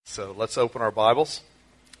So let's open our Bibles,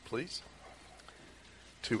 please,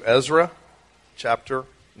 to Ezra chapter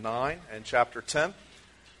 9 and chapter 10.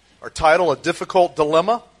 Our title, A Difficult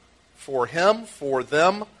Dilemma for Him, for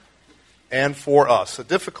Them, and for Us. A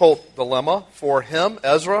difficult dilemma for him,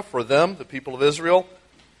 Ezra, for them, the people of Israel,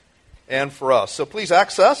 and for us. So please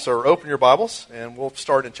access or open your Bibles, and we'll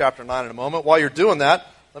start in chapter 9 in a moment. While you're doing that,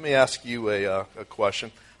 let me ask you a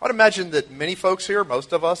question. I would imagine that many folks here,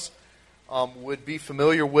 most of us, would be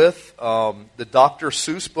familiar with the Dr.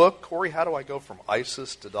 Seuss book. Corey, how do I go from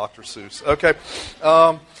ISIS to Dr. Seuss? Okay.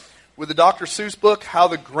 With the Dr. Seuss book, How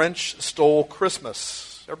the Grinch Stole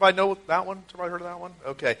Christmas. Everybody know that one? Everybody heard of that one?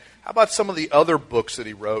 Okay. How about some of the other books that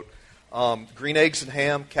he wrote? Green Eggs and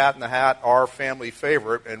Ham, Cat in the Hat, our family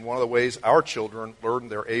favorite, and one of the ways our children learned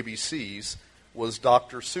their ABCs was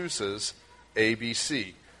Dr. Seuss's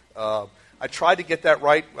ABC. I tried to get that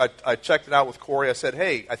right. I checked it out with Corey. I said,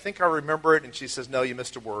 hey, I think I remember it. And she says, no, you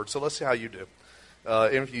missed a word. So let's see how you do.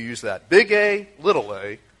 If you use that. Big A, little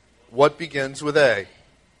a, what begins with A?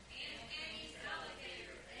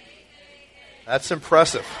 That's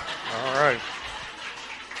impressive. All right.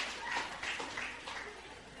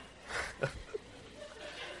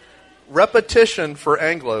 Repetition for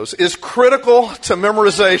Anglos is critical to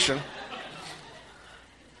memorization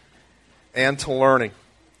and to learning.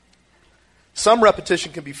 Some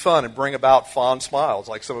repetition can be fun and bring about fond smiles,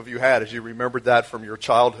 like some of you had as you remembered that from your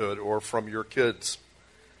childhood or from your kids.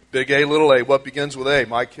 Big A, little a, what begins with A?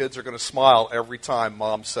 My kids are going to smile every time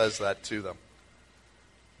Mom says that to them.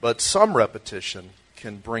 But some repetition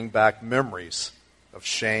can bring back memories of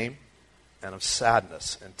shame and of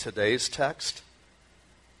sadness. And today's text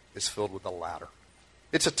is filled with the latter.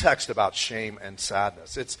 It's a text about shame and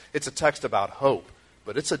sadness. It's a text about hope,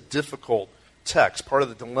 but it's a difficult text. Part of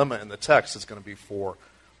the dilemma in the text is going to be for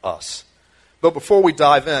us. But before we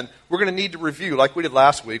dive in, we're going to need to review, like we did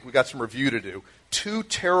last week, we got some review to do, two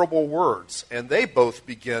terrible words, and they both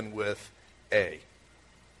begin with A.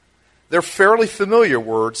 They're fairly familiar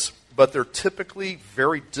words, but they're typically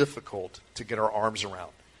very difficult to get our arms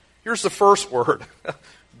around. Here's the first word.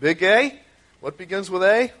 Big A. What begins with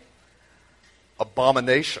A?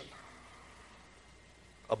 Abomination.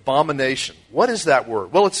 Abomination. What is that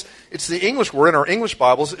word? Well, it's the English word in our English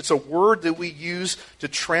Bibles. It's a word that we use to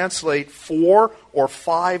translate 4 or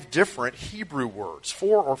 5 different Hebrew words.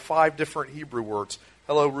 4 or 5 different Hebrew words.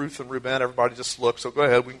 Hello, Ruth and Ruben. Everybody just look. So go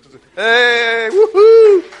ahead. Hey,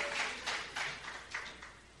 woohoo!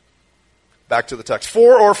 Back to the text.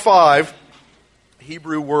 4 or 5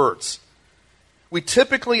 Hebrew words. We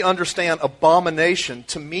typically understand abomination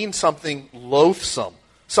to mean something loathsome,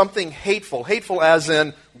 something hateful. Hateful as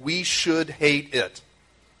in we should hate it.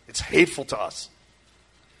 It's hateful to us.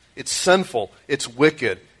 It's sinful. It's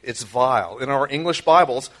wicked. It's vile. In our English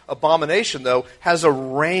Bibles, abomination, though, has a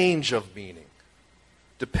range of meaning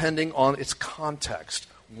depending on its context.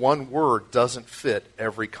 One word doesn't fit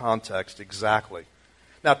every context exactly.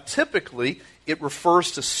 Now, typically, it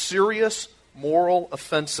refers to serious moral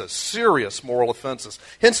offenses. Serious moral offenses.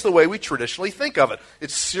 Hence the way we traditionally think of it.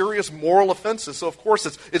 It's serious moral offenses. So, of course,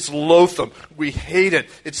 it's loathsome. We hate it.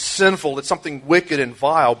 It's sinful. It's something wicked and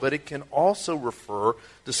vile. But it can also refer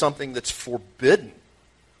to something that's forbidden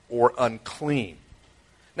or unclean.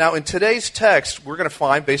 Now, in today's text, we're going to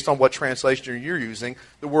find, based on what translation you're using,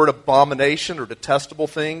 the word abomination or detestable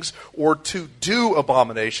things, or to do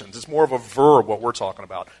abominations. It's more of a verb, what we're talking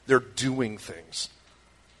about. They're doing things.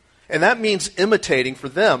 And that means imitating for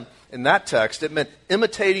them. In that text, it meant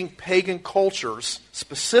imitating pagan cultures,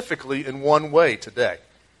 specifically in one way today.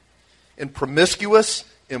 In promiscuous,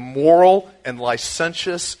 immoral, and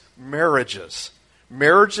licentious marriages.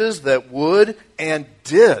 Marriages that would and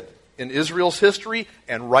did in Israel's history,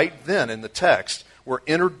 and right then in the text, were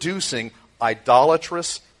introducing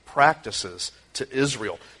idolatrous practices to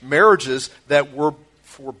Israel. Marriages that were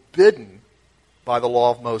forbidden by the law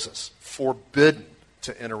of Moses. Forbidden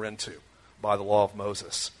to enter into by the law of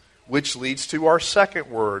Moses. Which leads to our second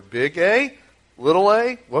word. Big A, little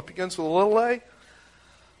a. What begins with a little a?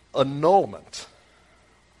 Annulment.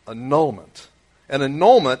 Annulment. An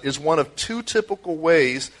annulment is one of 2 typical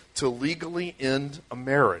ways to legally end a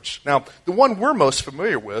marriage. Now, the one we're most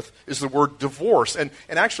familiar with is the word divorce. And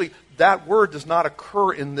actually, that word does not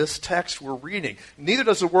occur in this text we're reading. Neither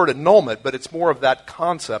does the word annulment, but it's more of that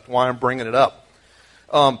concept, why I'm bringing it up.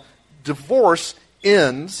 Divorce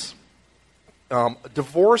ends a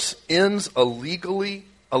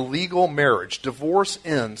legal marriage. Divorce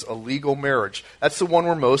ends a legal marriage. That's the one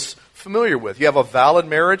we're most familiar with. You have a valid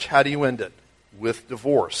marriage, how do you end it? With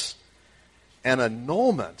divorce. An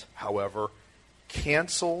annulment, however,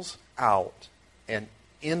 cancels out an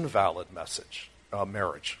invalid message.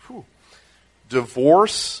 marriage. Whew.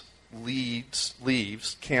 Divorce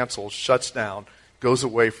leaves, cancels, shuts down, goes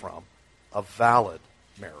away from a valid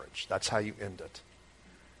marriage. That's how you end it.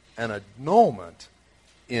 An annulment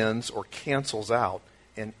ends or cancels out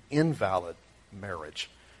an invalid marriage,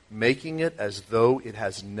 making it as though it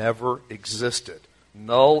has never existed.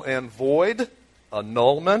 Null and void,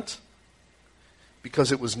 annulment,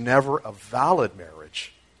 because it was never a valid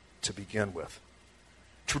marriage to begin with.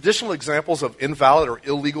 Traditional examples of invalid or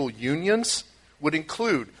illegal unions would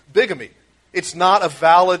include bigamy. It's not a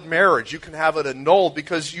valid marriage. You can have it annulled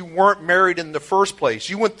because you weren't married in the first place.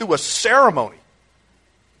 You went through a ceremony,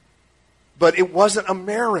 but it wasn't a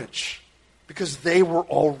marriage because they were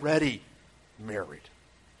already married.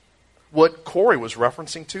 What Corey was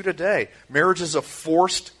referencing to today, marriage is a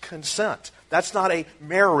forced consent. That's not a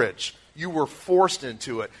marriage. You were forced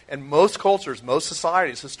into it. And most cultures, most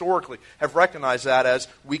societies historically have recognized that as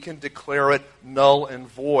we can declare it null and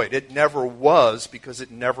void. It never was because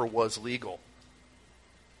it never was legal.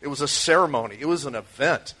 It was a ceremony. It was an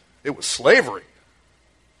event. It was slavery.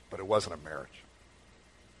 But it wasn't a marriage.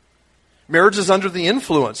 Marriage is under the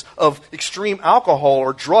influence of extreme alcohol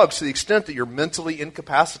or drugs to the extent that you're mentally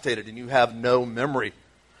incapacitated and you have no memory.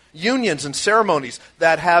 Unions and ceremonies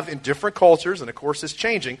that have, in different cultures, and of course it's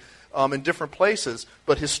changing, in different places,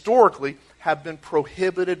 but historically have been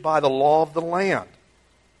prohibited by the law of the land,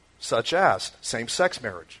 such as same-sex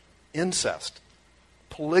marriage, incest,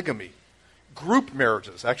 polygamy, group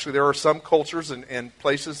marriages. Actually, there are some cultures and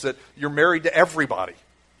places that you're married to everybody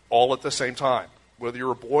all at the same time, whether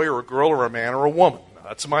you're a boy or a girl or a man or a woman. Now,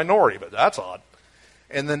 that's a minority, but that's odd.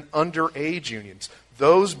 And then underage unions.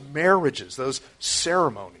 Those marriages, those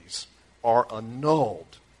ceremonies are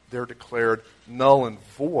annulled. They're declared null and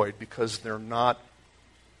void because they're not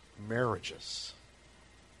marriages.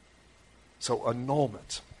 So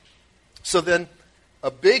annulment. So then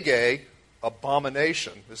a big A,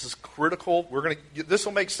 abomination. This is critical. This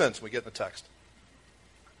will make sense when we get in the text.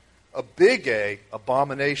 A big A,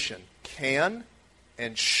 abomination, can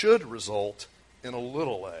and should result in a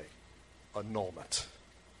little a, annulment.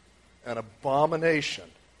 An abomination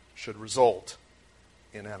should result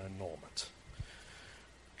in an annulment.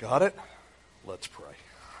 Got it? Let's pray.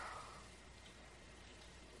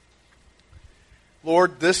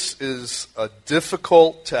 Lord, this is a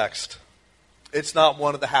difficult text. It's not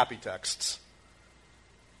one of the happy texts.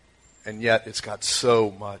 And yet it's got so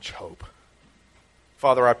much hope.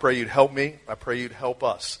 Father, I pray you'd help me. I pray you'd help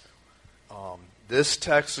us. This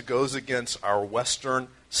text goes against our Western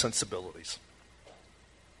sensibilities.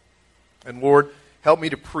 And Lord, help me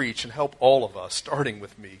to preach and help all of us, starting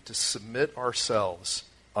with me, to submit ourselves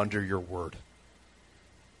under your word.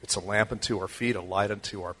 It's a lamp unto our feet, a light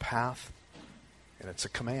unto our path, and it's a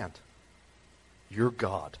command. You're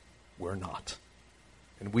God, we're not.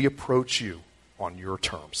 And we approach you on your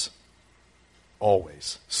terms,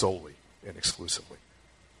 always, solely, and exclusively.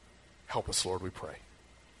 Help us, Lord, we pray.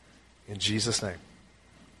 In Jesus' name,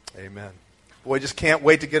 amen. Boy, just can't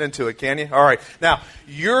wait to get into it, can you? All right. Now,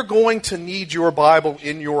 you're going to need your Bible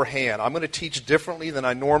in your hand. I'm going to teach differently than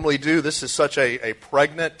I normally do. This is such a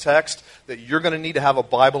pregnant text that you're going to need to have a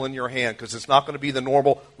Bible in your hand because it's not going to be the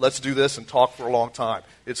normal, let's do this and talk for a long time.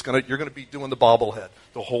 You're going to be doing the bobblehead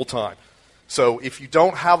the whole time. So if you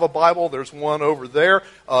don't have a Bible, there's one over there,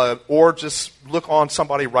 or just look on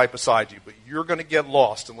somebody right beside you. But you're going to get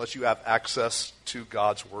lost unless you have access to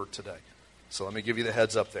God's Word today. So let me give you the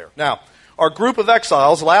heads up there. Now, our group of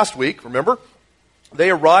exiles last week, remember, they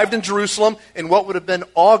arrived in Jerusalem in what would have been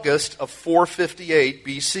August of 458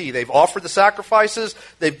 BC. They've offered the sacrifices.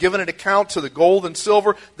 They've given an account to the gold and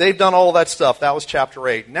silver. They've done all that stuff. That was chapter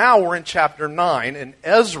 8. Now we're in chapter 9, and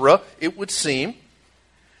Ezra, it would seem,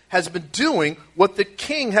 has been doing what the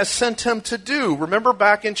king has sent him to do. Remember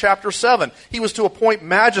back in chapter 7, he was to appoint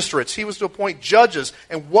magistrates. He was to appoint judges.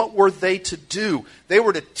 And what were they to do? They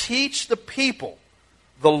were to teach the people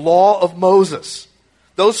the law of Moses.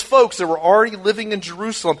 Those folks that were already living in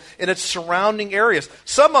Jerusalem and its surrounding areas.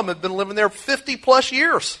 Some of them had been living there 50 plus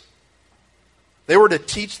years. They were to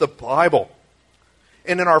teach the Bible.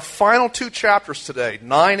 And in our final two chapters today,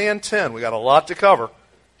 9 and 10, we got a lot to cover.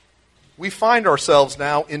 We find ourselves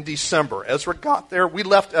now in December. Ezra got there. We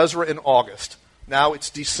left Ezra in August. Now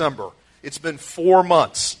it's December. It's been 4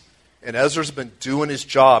 months. And Ezra's been doing his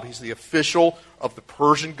job. He's the official of the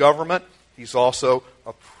Persian government. He's also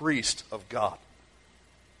a priest of God.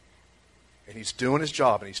 And he's doing his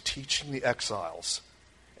job, and he's teaching the exiles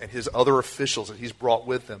and his other officials that he's brought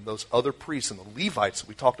with him, those other priests and the Levites that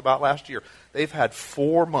we talked about last year. They've had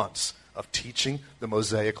 4 months of teaching the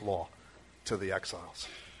Mosaic law to the exiles.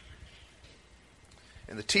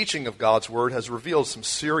 And the teaching of God's word has revealed some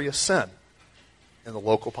serious sin in the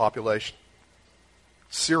local population.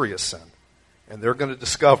 Serious sin. And they're going to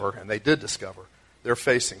discover, and they did discover, they're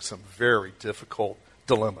facing some very difficult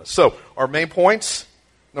dilemmas. So, our main points,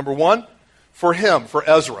 number one, for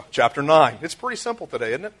Ezra, chapter 9. It's pretty simple today,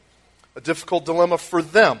 isn't it? A difficult dilemma for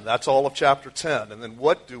them. That's all of chapter 10. And then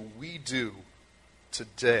what do we do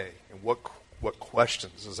today? And what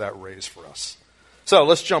questions does that raise for us? So,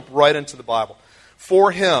 let's jump right into the Bible.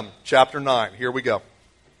 For him, chapter 9. Here we go.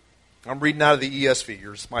 I'm reading out of the ESV.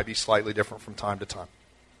 Yours might be slightly different from time to time.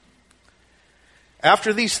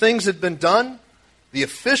 After these things had been done, the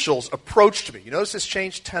officials approached me. You notice it's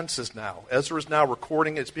changed tenses now. Ezra is now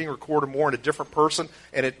recording. It's being recorded more in a different person.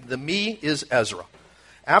 And the me is Ezra.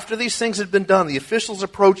 After these things had been done, the officials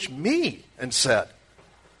approached me and said,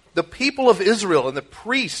 the people of Israel and the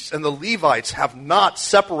priests and the Levites have not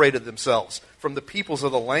separated themselves from the peoples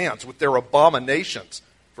of the lands with their abominations.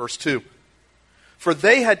 Verse 2. For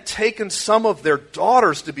they had taken some of their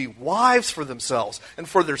daughters to be wives for themselves and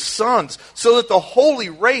for their sons, so that the holy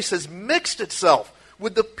race has mixed itself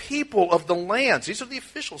with the people of the lands. These are the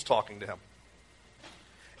officials talking to him.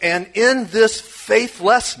 And in this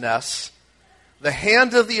faithlessness, the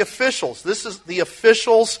hand of the officials, this is the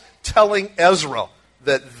officials telling Ezra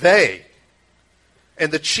that they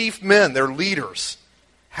and the chief men, their leaders,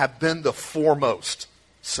 have been the foremost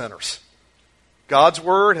sinners. God's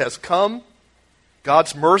word has come.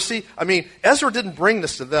 God's mercy. I mean, Ezra didn't bring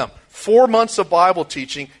this to them. 4 months of Bible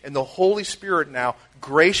teaching, and the Holy Spirit now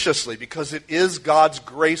graciously, because it is God's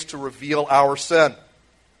grace to reveal our sin.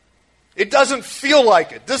 It doesn't feel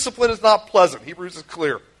like it. Discipline is not pleasant. Hebrews is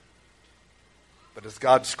clear. But it's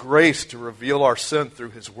God's grace to reveal our sin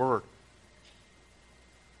through His Word.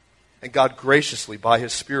 And God graciously, by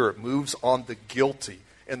His Spirit, moves on the guilty.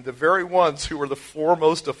 And the very ones who are the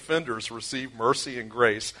foremost offenders receive mercy and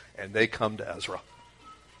grace, and they come to Ezra.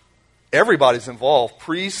 Everybody's involved.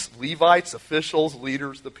 Priests, Levites, officials,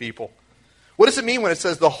 leaders, the people. What does it mean when it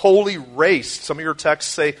says the holy race? Some of your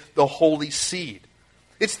texts say the holy seed.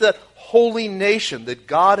 It's the holy nation that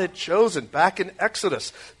God had chosen back in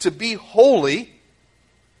Exodus to be holy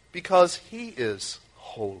because He is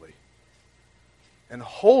holy. And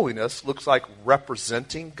holiness looks like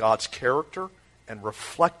representing God's character and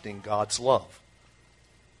reflecting God's love.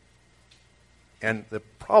 And the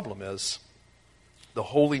problem is, the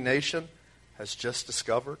holy nation has just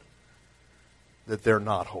discovered that they're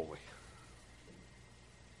not holy.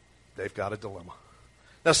 They've got a dilemma.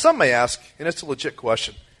 Now, some may ask, and it's a legit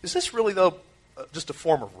question, is this really, though, just a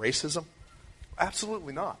form of racism?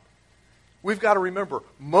 Absolutely not. We've got to remember,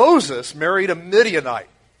 Moses married a Midianite.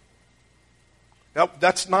 Now,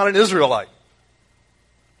 that's not an Israelite.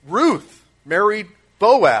 Ruth married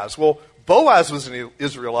Boaz. Well, Boaz was an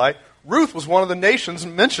Israelite. Ruth was one of the nations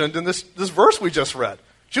mentioned in this verse we just read.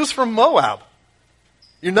 She was from Moab.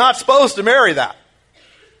 You're not supposed to marry that.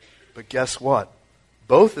 But guess what?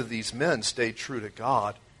 Both of these men stayed true to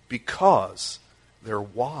God because their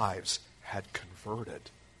wives had converted.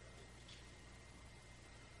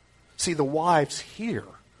 See, the wives here,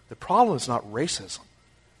 the problem is not racism.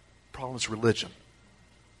 The problem is religion.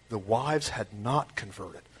 The wives had not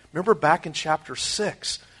converted. Remember back in chapter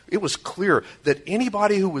 6, it was clear that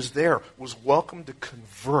anybody who was there was welcome to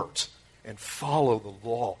convert and follow the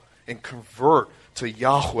law and convert to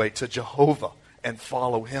Yahweh, to Jehovah, and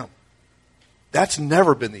follow Him. That's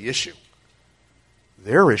never been the issue.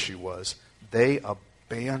 Their issue was they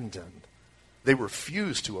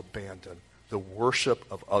refused to abandon the worship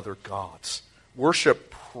of other gods.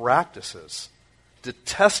 Worship practices,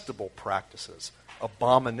 detestable practices,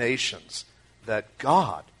 abominations that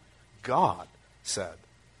God said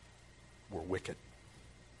were wicked.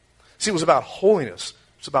 See, it was about holiness.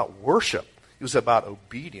 It was about worship. It was about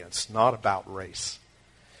obedience, not about race.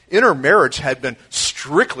 Intermarriage had been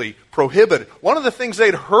strictly prohibited. One of the things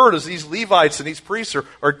they'd heard is these Levites and these priests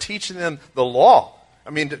are teaching them the law. I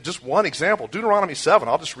mean, just one example, Deuteronomy 7,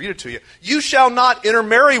 I'll just read it to you. You shall not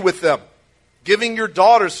intermarry with them, giving your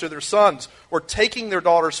daughters to their sons, or taking their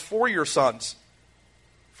daughters for your sons.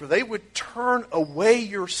 For they would turn away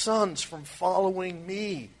your sons from following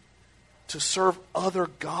me to serve other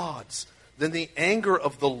gods. Then the anger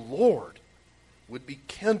of the Lord would be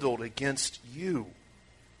kindled against you,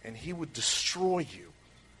 and He would destroy you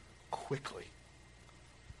quickly.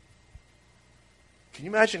 Can you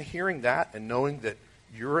imagine hearing that and knowing that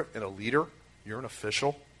you're a leader, you're an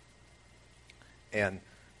official, and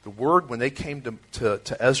the word, when they came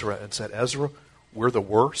to Ezra and said, Ezra, we're the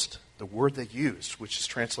worst, the word they used, which is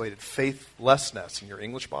translated faithlessness in your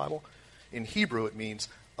English Bible, in Hebrew it means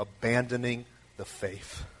abandoning the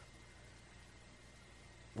faith.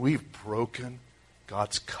 We've broken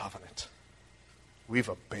God's covenant. We've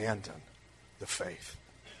abandoned the faith.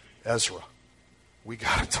 Ezra, we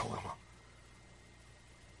got a dilemma.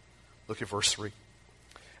 Look at verse 3.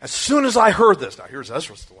 As soon as I heard this, now here's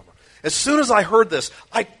Ezra's dilemma. As soon as I heard this,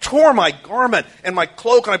 I tore my garment and my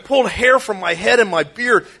cloak, and I pulled hair from my head and my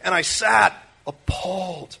beard, and I sat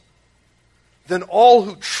appalled. Then all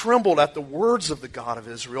who trembled at the words of the God of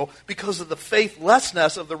Israel, because of the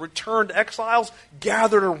faithlessness of the returned exiles,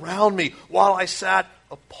 gathered around me while I sat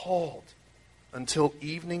appalled until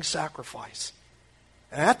evening sacrifice.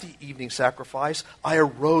 And at the evening sacrifice, I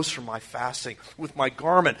arose from my fasting with my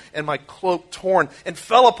garment and my cloak torn, and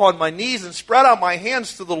fell upon my knees and spread out my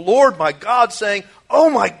hands to the Lord my God, saying, "Oh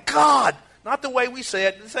my God!" Not the way we say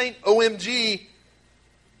it. This ain't OMG.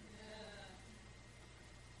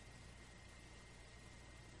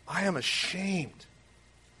 I am ashamed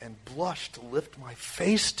and blush to lift my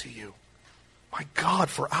face to you. My God,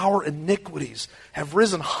 for our iniquities have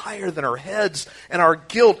risen higher than our heads, and our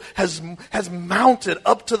guilt has mounted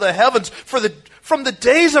up to the heavens. From the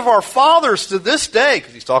days of our fathers to this day,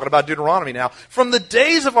 because he's talking about Deuteronomy now, from the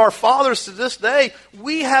days of our fathers to this day,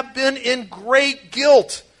 we have been in great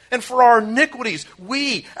guilt. And for our iniquities,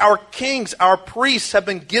 we, our kings, our priests, have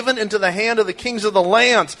been given into the hand of the kings of the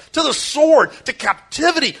lands, to the sword, to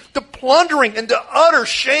captivity, to plundering, and to utter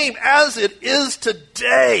shame, as it is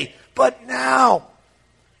today. But now,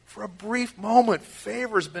 for a brief moment,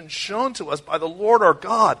 favor has been shown to us by the Lord our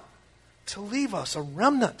God to leave us a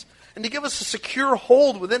remnant and to give us a secure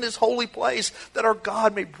hold within his holy place, that our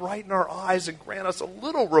God may brighten our eyes and grant us a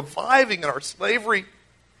little reviving in our slavery.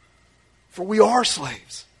 For we are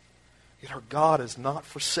slaves, yet our God has not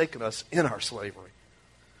forsaken us in our slavery,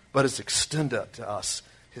 but has extended to us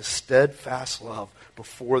his steadfast love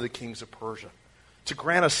before the kings of Persia, to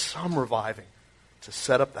grant us some reviving, to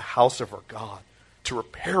set up the house of our God, to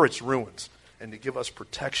repair its ruins, and to give us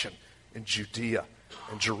protection in Judea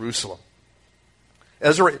and Jerusalem.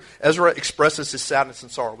 Ezra expresses his sadness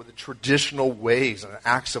and sorrow with the traditional ways and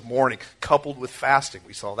acts of mourning, coupled with fasting.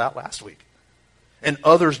 We saw that last week. And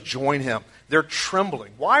others join him. They're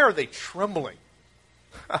trembling. Why are they trembling?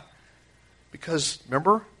 Because,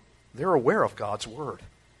 remember, they're aware of God's word.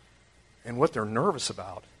 And what they're nervous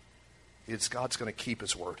about is God's going to keep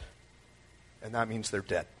his word. And that means they're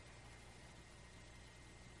dead.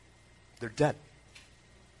 They're dead.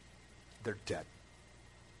 They're dead.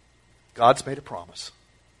 God's made a promise.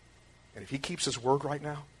 And if he keeps his word right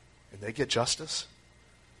now, and they get justice,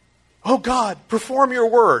 oh God, perform your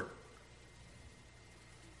word.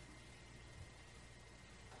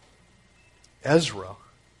 Ezra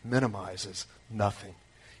minimizes nothing.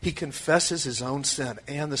 He confesses his own sin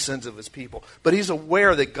and the sins of his people. But he's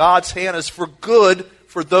aware that God's hand is for good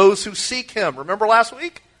for those who seek him. Remember last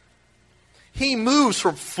week? He moves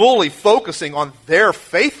from fully focusing on their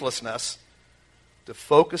faithlessness to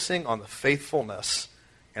focusing on the faithfulness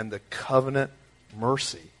and the covenant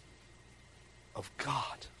mercy of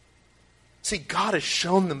God. See, God has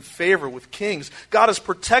shown them favor with kings. God has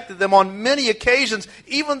protected them on many occasions.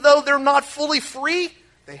 Even though they're not fully free,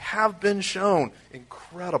 they have been shown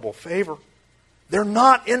incredible favor. They're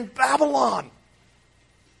not in Babylon.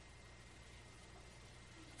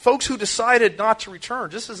 Folks who decided not to return,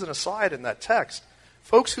 just as an aside in that text,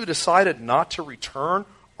 folks who decided not to return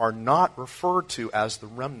are not referred to as the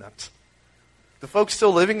remnant. The folks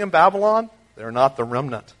still living in Babylon, they're not the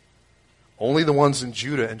remnant. Only the ones in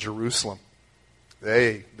Judah and Jerusalem.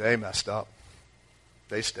 They messed up.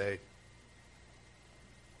 They stayed.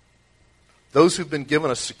 Those who've been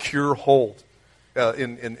given a secure hold,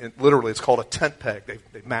 in literally it's called a tent peg.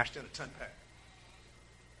 They've mashed in a tent peg.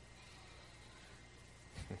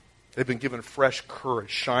 They've been given fresh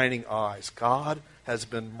courage, shining eyes. God has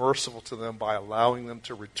been merciful to them by allowing them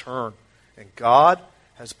to return. And God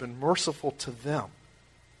has been merciful to them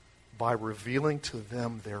by revealing to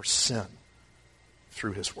them their sin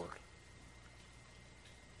through his word.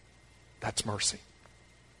 That's mercy.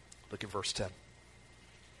 Look at verse 10.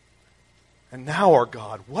 And now, our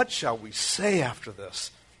God, what shall we say after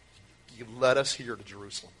this? You led us here to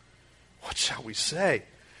Jerusalem. What shall we say?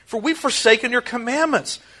 For we've forsaken your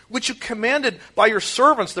commandments, which you commanded by your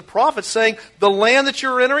servants, the prophets, saying, the land that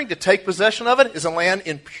you're entering, to take possession of it, is a land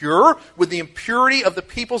impure, with the impurity of the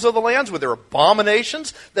peoples of the lands, with their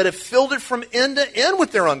abominations, that have filled it from end to end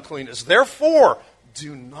with their uncleanness. Therefore,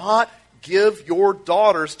 do not give your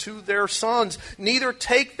daughters to their sons, neither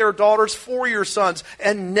take their daughters for your sons,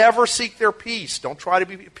 and never seek their peace. Don't try to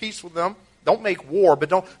be at peace with them. Don't make war, but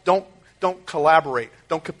don't collaborate.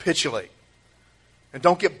 Don't capitulate. And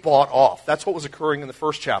don't get bought off. That's what was occurring in the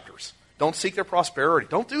first chapters. Don't seek their prosperity.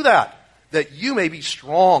 Don't do that. that you may be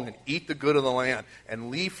strong and eat the good of the land and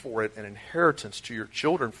leave for it an inheritance to your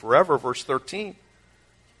children forever. Verse 13.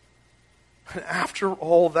 And after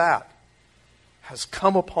all that has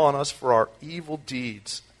come upon us for our evil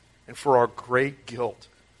deeds and for our great guilt,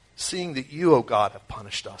 seeing that you, O God, have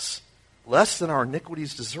punished us less than our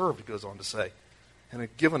iniquities deserved, it goes on to say, and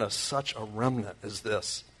have given us such a remnant as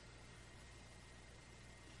this.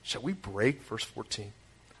 Shall we break, verse 14,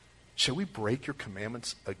 shall we break your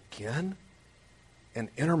commandments again and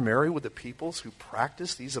intermarry with the peoples who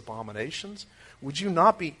practice these abominations? Would you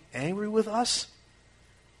not be angry with us?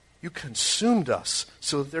 You consumed us,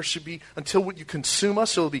 so that there should be, until you consume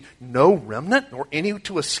us, so there will be no remnant, nor any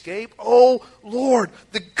to escape. Oh, Lord,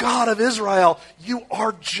 the God of Israel, you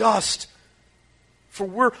are just. For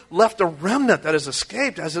we're left a remnant that has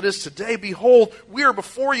escaped as it is today. Behold, we are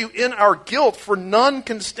before you in our guilt, for none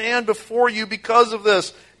can stand before you because of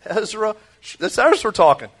this. Ezra, that's Ezra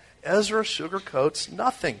talking. Ezra sugarcoats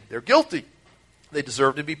nothing. They're guilty. They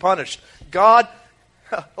deserve to be punished. God,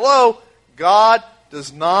 hello, God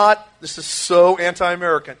does not, this is so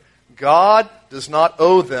anti-American, God does not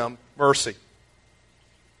owe them mercy.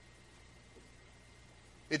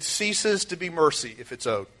 It ceases to be mercy if it's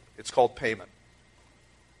owed. It's called payment.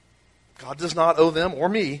 God does not owe them or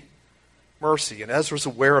me mercy. And Ezra's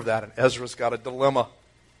aware of that, and Ezra's got a dilemma.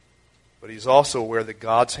 But he's also aware that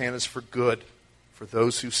God's hand is for good for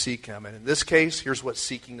those who seek him. And in this case, here's what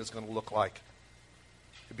seeking is going to look like.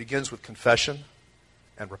 It begins with confession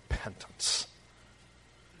and repentance.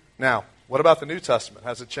 Now, what about the New Testament?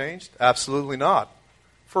 Has it changed? Absolutely not.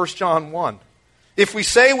 1 John 1. If we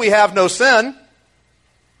say we have no sin,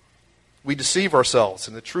 we deceive ourselves,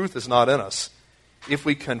 and the truth is not in us. If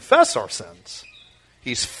we confess our sins,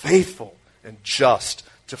 he's faithful and just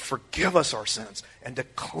to forgive us our sins and to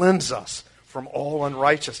cleanse us from all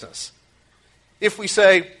unrighteousness. If we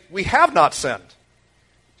say we have not sinned,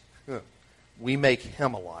 we make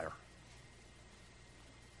him a liar.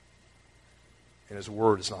 And his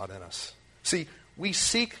word is not in us. See, we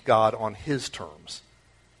seek God on his terms,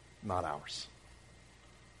 not ours.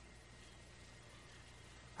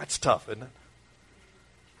 That's tough, isn't it?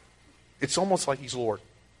 It's almost like he's Lord.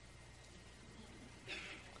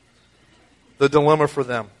 The dilemma for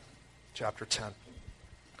them, chapter 10.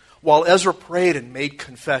 While Ezra prayed and made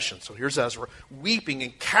confession, so here's Ezra, weeping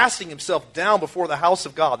and casting himself down before the house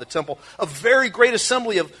of God, the temple, a very great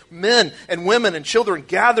assembly of men and women and children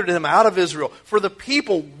gathered to him out of Israel, for the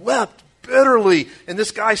people wept bitterly. And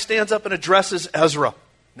this guy stands up and addresses Ezra.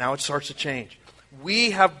 Now it starts to change.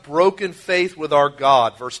 We have broken faith with our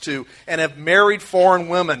God, verse 2, and have married foreign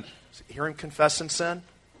women. Hear him confess and sin?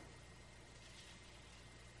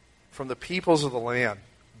 From the peoples of the land.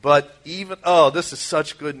 But even, this is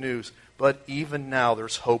such good news. But even now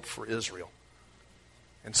there's hope for Israel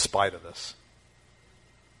in spite of this.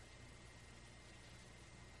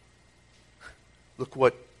 Look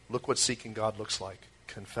what seeking God looks like.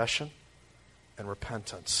 Confession and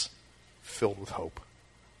repentance filled with hope.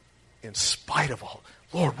 In spite of all.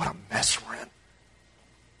 Lord, what a mess we're in.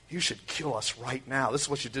 You should kill us right now. This is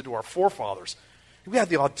what you did to our forefathers. We had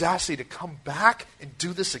the audacity to come back and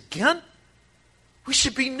do this again? We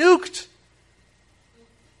should be nuked.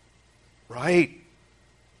 Right.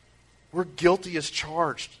 We're guilty as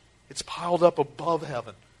charged. It's piled up above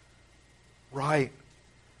heaven. Right.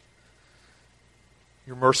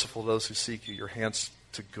 You're merciful to those who seek you. Your hands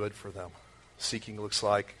to good for them. Seeking looks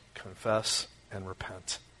like confess and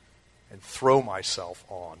repent. And throw myself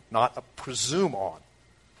on. Not presume on.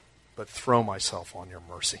 But throw myself on your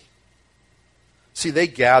mercy. See, they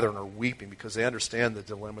gather and are weeping because they understand the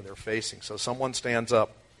dilemma they're facing. So someone stands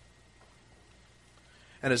up.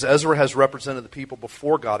 And as Ezra has represented the people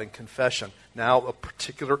before God in confession, now a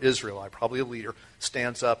particular Israelite, probably a leader,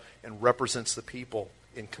 stands up and represents the people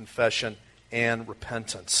in confession and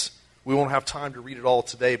repentance. We won't have time to read it all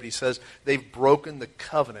today, but he says they've broken the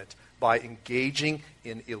covenant by engaging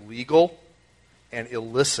in illegal and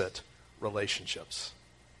illicit relationships.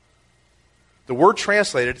 The word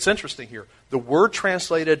translated, it's interesting here, the word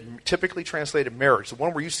typically translated marriage, the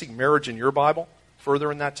one where you see marriage in your Bible,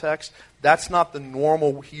 further in that text, that's not the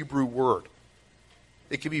normal Hebrew word.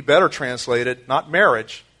 It could be better translated, not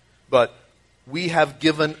marriage, but we have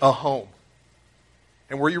given a home.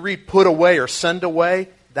 And where you read put away or send away,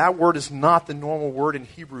 that word is not the normal word in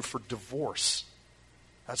Hebrew for divorce.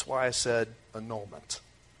 That's why I said annulment.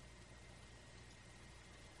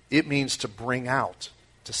 It means to bring out,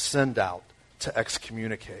 to send out, to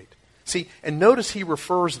excommunicate. See, and notice he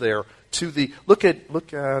refers there to the, look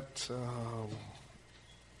at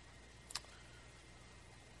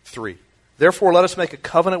 3. Therefore, let us make a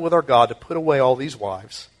covenant with our God to put away all these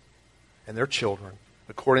wives and their children,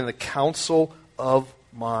 according to the counsel of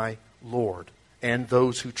my Lord, and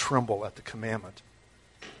those who tremble at the commandment.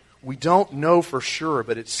 We don't know for sure,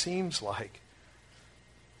 but it seems like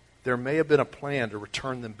there may have been a plan to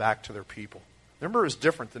return them back to their people. Remember, it's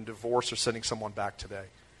different than divorce or sending someone back today.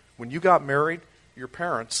 When you got married, your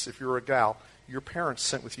parents, if you were a gal, your parents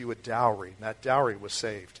sent with you a dowry, and that dowry was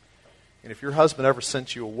saved. And if your husband ever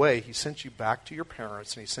sent you away, he sent you back to your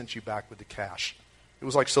parents, and he sent you back with the cash. It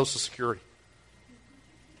was like Social Security.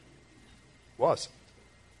 It was.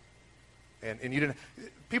 And you didn't.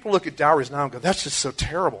 People look at dowries now and go, that's just so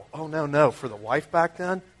terrible. Oh, no. For the wife back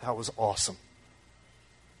then, that was awesome.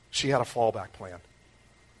 She had a fallback plan.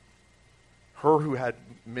 Her, who had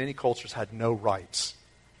many cultures, had no rights.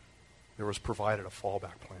 There was provided a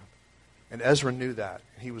fallback plan. And Ezra knew that,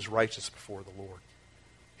 and he was righteous before the Lord.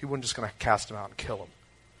 He wasn't just going to cast them out and kill them.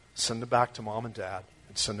 Send them back to mom and dad,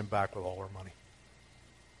 and send them back with all their money.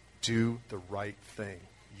 Do the right thing.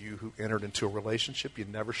 You who entered into a relationship you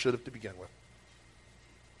never should have to begin with.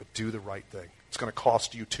 But do the right thing. It's going to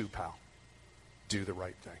cost you too, pal. Do the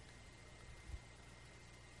right thing.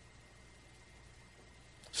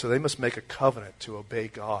 So they must make a covenant to obey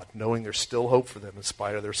God, knowing there's still hope for them in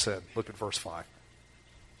spite of their sin. Look at verse 5.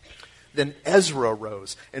 Then Ezra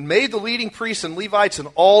arose and made the leading priests and Levites and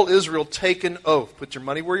all Israel take an oath. Put your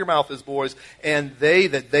money where your mouth is, boys. And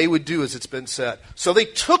they would do as it's been said. So they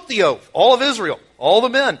took the oath, all of Israel, all the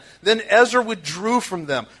men. Then Ezra withdrew from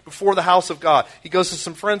them before the house of God. He goes to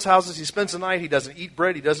some friends' houses. He spends the night. He doesn't eat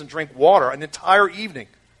bread. He doesn't drink water an entire evening.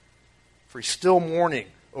 For he's still mourning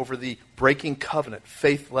over the breaking covenant,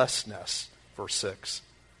 faithlessness, verse 6,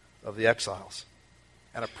 of the exiles.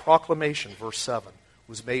 And a proclamation, verse 7,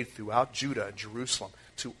 was made throughout Judah and Jerusalem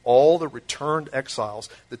to all the returned exiles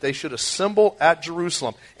that they should assemble at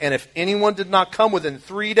Jerusalem. And if anyone did not come within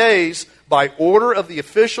 3 days, by order of the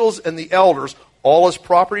officials and the elders, all his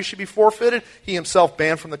property should be forfeited. He himself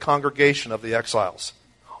banned from the congregation of the exiles.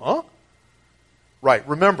 Huh? Right.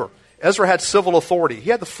 Remember, Ezra had civil authority. He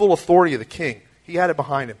had the full authority of the king. He had it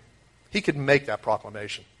behind him. He could make that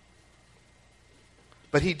proclamation.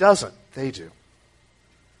 But he doesn't. They do.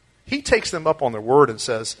 He takes them up on their word and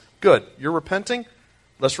says, good, you're repenting?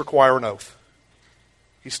 Let's require an oath.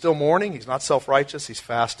 He's still mourning. He's not self-righteous. He's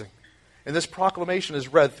fasting. And this proclamation is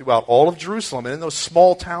read throughout all of Jerusalem and in those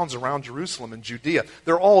small towns around Jerusalem and Judea.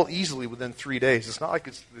 They're all easily within 3 days. It's not like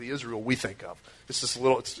it's the Israel we think of. It's just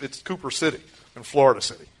it's Cooper City and Florida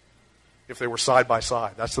City. If they were side by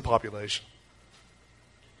side, that's the population.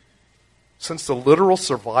 Since the literal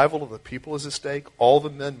survival of the people is at stake, all the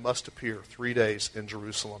men must appear 3 days in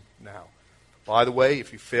Jerusalem now. By the way,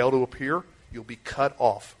 if you fail to appear, you'll be cut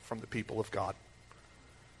off from the people of God.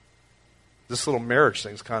 This little marriage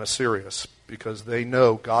thing is kind of serious because they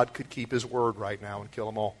know God could keep his word right now and kill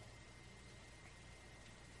them all.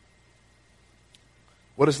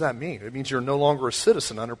 What does that mean? It means you're no longer a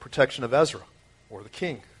citizen under protection of Ezra or the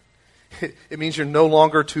king. It means you're no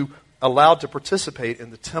longer allowed to participate in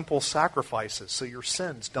the temple sacrifices, so your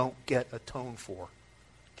sins don't get atoned for.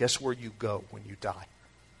 Guess where you go when you die?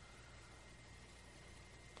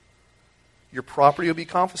 Your property will be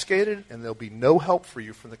confiscated, and there'll be no help for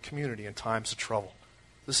you from the community in times of trouble.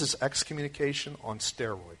 This is excommunication on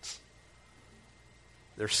steroids.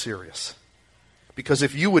 They're serious. Because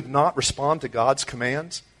if you would not respond to God's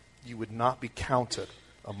commands, you would not be counted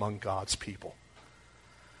among God's people.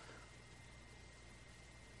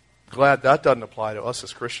 Glad that doesn't apply to us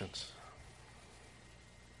as Christians.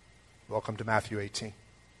 Welcome to Matthew 18.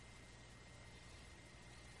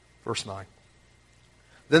 Verse 9.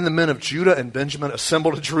 Then the men of Judah and Benjamin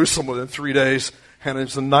assembled at Jerusalem within 3 days, and it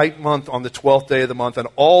was the ninth month on the 12th day of the month, and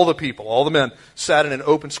all the people, all the men, sat in an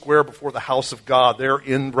open square before the house of God. They're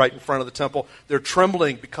right in front of the temple. They're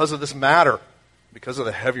trembling because of this matter, because of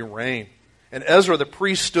the heavy rain. And Ezra the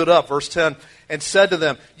priest stood up, verse 10, and said to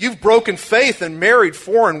them, you've broken faith and married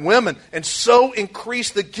foreign women, and so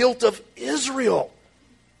increased the guilt of Israel.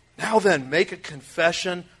 Now then, make a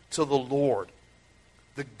confession to the Lord,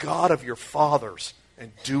 the God of your fathers,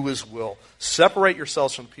 and do his will. Separate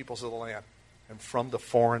yourselves from the peoples of the land and from the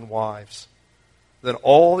foreign wives. Then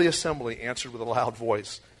all the assembly answered with a loud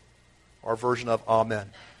voice, our version of Amen.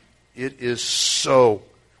 It is so.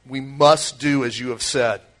 We must do as you have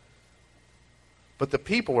said. But the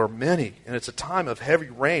people are many, and it's a time of heavy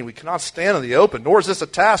rain. We cannot stand in the open, nor is this a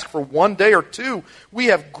task for 1 day or two. We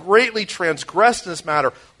have greatly transgressed in this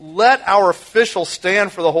matter. Let our officials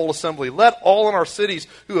stand for the whole assembly. Let all in our cities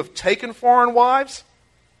who have taken foreign wives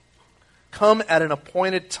come at an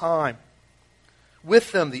appointed time.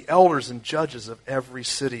 With them the elders and judges of every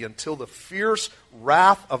city, until the fierce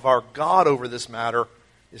wrath of our God over this matter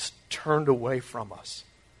is turned away from us.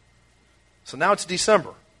 So now it's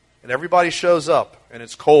December, and everybody shows up, and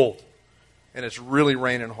it's cold, and it's really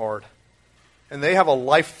raining hard. And they have a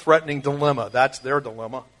life-threatening dilemma. That's their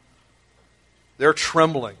dilemma. They're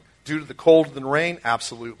trembling. Due to the cold and rain?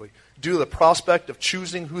 Absolutely. Due to the prospect of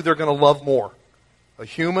choosing who they're going to love more, a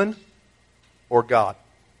human or God.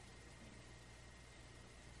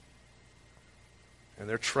 And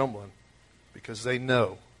they're trembling because they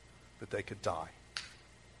know that they could die.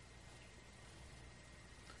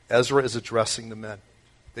 Ezra is addressing the men.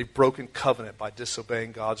 They've broken covenant by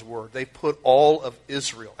disobeying God's word. They put all of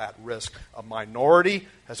Israel at risk. A minority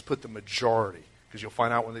has put the majority, because you'll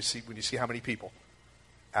find out when you see how many people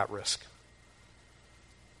at risk.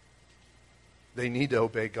 They need to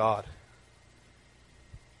obey God.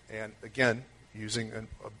 And again, using an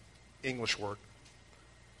English word,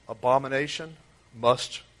 abomination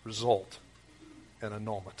must result in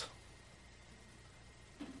annulment.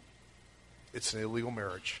 It's an illegal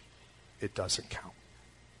marriage. It doesn't count.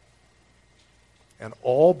 And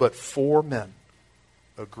all but 4 men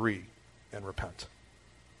agree and repent.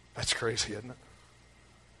 That's crazy, isn't it?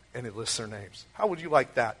 And it lists their names. How would you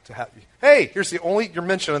like that to happen? Hey, here's you're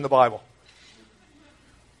mentioned in the Bible.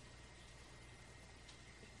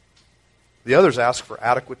 The others ask for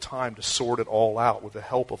adequate time to sort it all out with the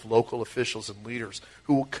help of local officials and leaders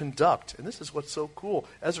who will conduct, and this is what's so cool,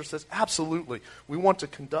 Ezra says, absolutely, we want to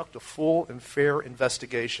conduct a full and fair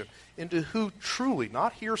investigation into who truly,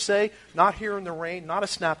 not hearsay, not here in the rain, not a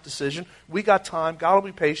snap decision. We got time. God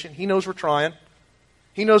will be patient. He knows we're trying.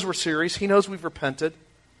 He knows we're serious. He knows we've repented.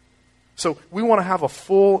 So we want to have a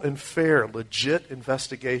full and fair, legit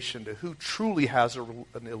investigation to who truly has an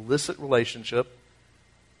illicit relationship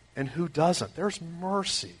and who doesn't. There's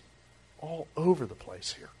mercy all over the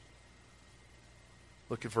place here.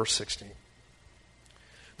 Look at verse 16.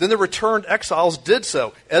 Then the returned exiles did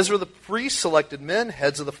so. Ezra the priest selected men,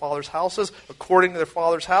 heads of the fathers' houses, according to their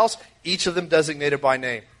father's house, each of them designated by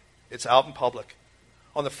name. It's out in public.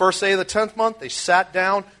 On the first day of the 10th month, they sat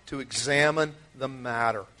down to examine the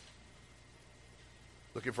matter.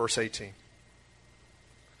 Look at verse 18.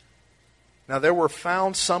 Now there were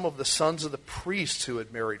found some of the sons of the priests who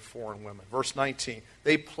had married foreign women. Verse 19.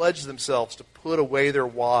 They pledged themselves to put away their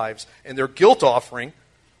wives, and their guilt offering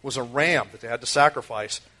was a ram that they had to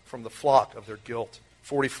sacrifice from the flock of their guilt.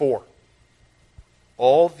 44.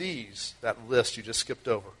 All these, that list you just skipped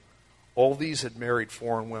over, all these had married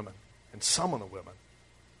foreign women, and some of the women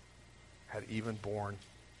had even borne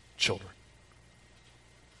children.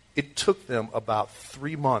 It took them about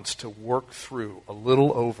 3 months to work through a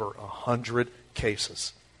little over 100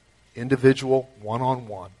 cases. Individual,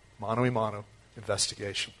 one-on-one, mano-a-mano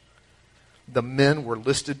investigation. The men were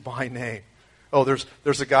listed by name. Oh, there's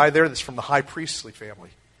a guy there that's from the high priestly family.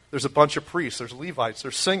 There's a bunch of priests, there's Levites,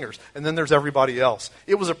 there's singers, and then there's everybody else.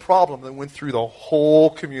 It was a problem that went through the whole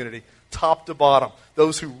community, top to bottom.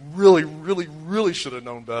 Those who really, really, really should have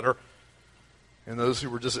known better, and those who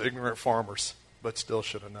were just ignorant farmers, but still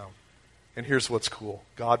should have known. And here's what's cool.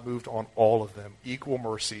 God moved on all of them, equal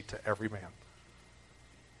mercy to every man.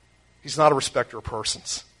 He's not a respecter of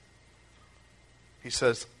persons. He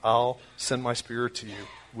says, I'll send my spirit to you.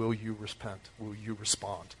 Will you repent? Will you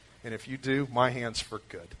respond? And if you do, my hand's for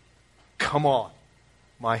good. Come on.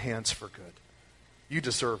 My hand's for good. You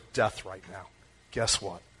deserve death right now. Guess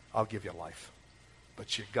what? I'll give you life.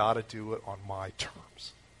 But you got to do it on my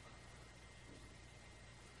terms.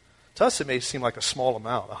 To us, it may seem like a small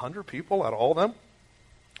amount. 100 people out of all of them?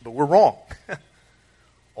 But we're wrong.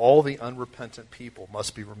 All the unrepentant people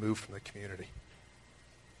must be removed from the community.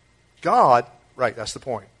 God, right, that's the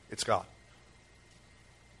point. It's God.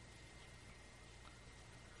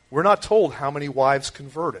 We're not told how many wives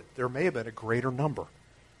converted. There may have been a greater number.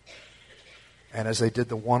 And as they did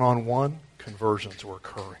the one-on-one, conversions were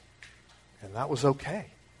occurring. And that was okay.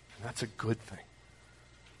 And that's a good thing.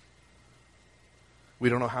 We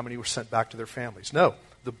don't know how many were sent back to their families. No,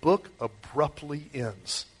 the book abruptly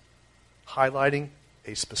ends, highlighting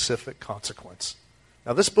a specific consequence.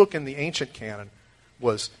 Now, this book in the ancient canon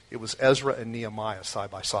was Ezra and Nehemiah side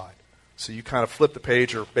by side. So you kind of flipped the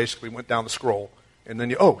page or basically went down the scroll, and then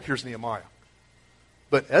here's Nehemiah.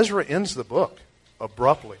 But Ezra ends the book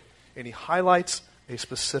abruptly, and he highlights a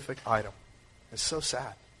specific item. It's so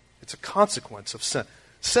sad. It's a consequence of sin.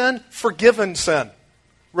 Sin, forgiven sin.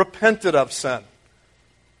 Repented of sin.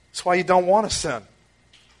 That's why you don't want to sin.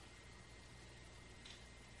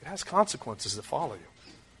 It has consequences that follow you.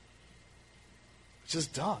 It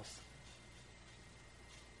just does.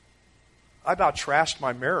 I about trashed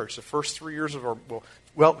my marriage the first 3 years of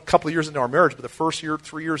a couple of years into our marriage, but the first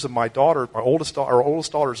 3 years of our oldest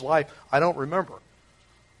daughter's life, I don't remember.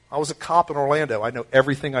 I was a cop in Orlando. I know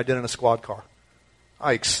everything I did in a squad car.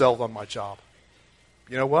 I excelled on my job.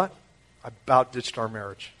 You know what? I about ditched our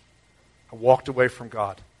marriage. I walked away from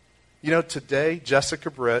God. You know, today,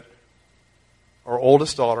 Jessica Britt, our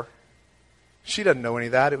oldest daughter, she doesn't know any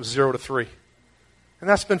of that. It was 0 to 3. And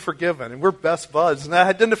that's been forgiven. And we're best buds. And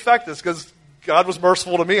that didn't affect us because God was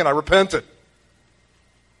merciful to me and I repented.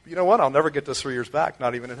 But you know what? I'll never get those 3 years back,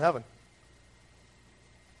 not even in heaven.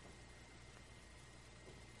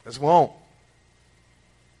 Just won't.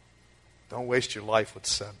 Don't waste your life with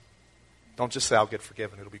sin. Don't just say, I'll get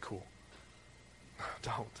forgiven. It'll be cool.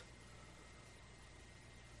 Don't.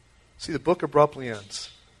 See, the book abruptly ends.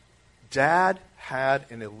 Dad had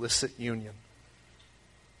an illicit union.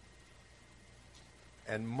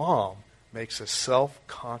 And Mom makes a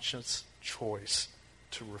self-conscious choice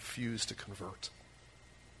to refuse to convert.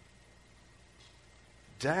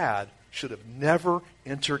 Dad should have never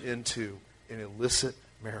entered into an illicit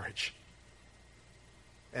marriage.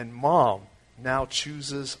 And Mom now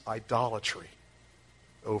chooses idolatry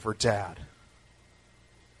over Dad.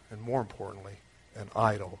 And more importantly, an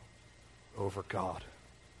idol over God.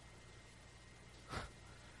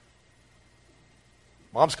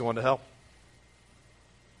 Mom's going to hell.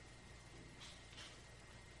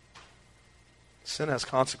 Sin has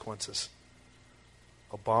consequences.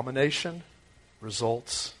 Abomination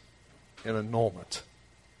results in annulment.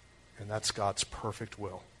 And that's God's perfect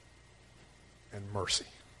will and mercy.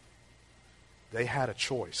 They had a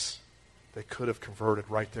choice. They could have converted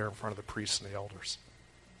right there in front of the priests and the elders.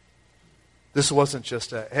 This wasn't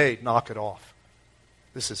just a, hey, knock it off.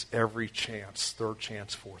 This is every chance, third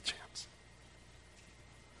chance, fourth chance.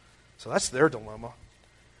 So that's their dilemma.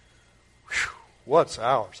 Whew, what's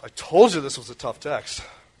ours? I told you this was a tough text.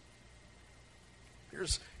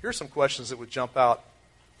 Here's some questions that would jump out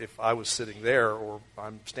if I was sitting there or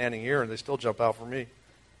I'm standing here and they still jump out for me.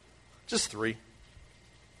 Just 3.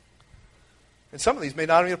 And some of these may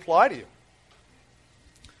not even apply to you.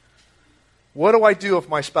 What do I do if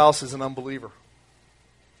my spouse is an unbeliever?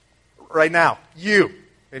 Right now, you.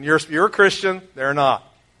 And you're a Christian, they're not.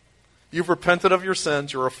 You've repented of your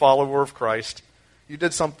sins, you're a follower of Christ. You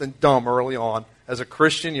did something dumb early on. As a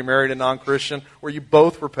Christian, you married a non-Christian, where you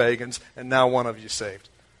both were pagans, and now one of you saved.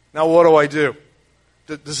 Now what do I do?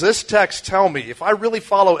 Does this text tell me, if I really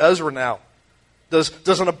follow Ezra now,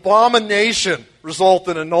 does an abomination result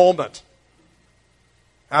in annulment?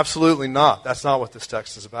 Absolutely not. That's not what this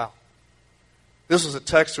text is about. This was a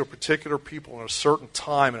text to a particular people in a certain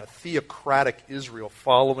time in a theocratic Israel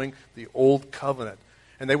following the Old Covenant.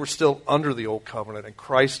 And they were still under the Old Covenant, and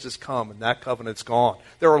Christ has come, and that covenant's gone.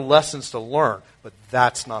 There are lessons to learn, but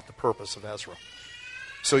that's not the purpose of Ezra.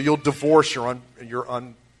 So you'll divorce your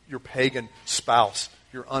pagan spouse,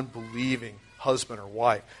 your unbelieving husband or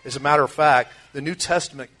wife. As a matter of fact, the New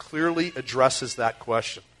Testament clearly addresses that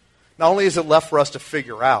question. Not only is it left for us to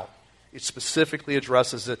figure out, it specifically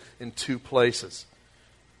addresses it in 2 places.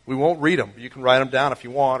 We won't read them, but you can write them down if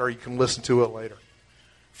you want, or you can listen to it later.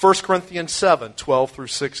 1 Corinthians 7, 12 through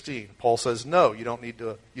 16. Paul says, no, you don't need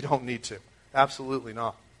to. Absolutely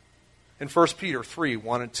not. In 1 Peter 3,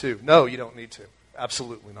 1 and 2. No, you don't need to.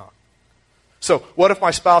 Absolutely not. So, what if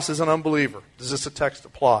my spouse is an unbeliever? Does this text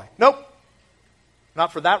apply? Nope.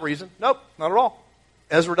 Not for that reason. Nope, not at all.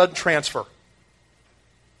 Ezra doesn't transfer.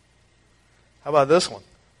 How about this one?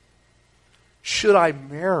 Should I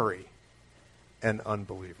marry an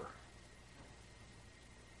unbeliever?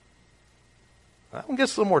 That one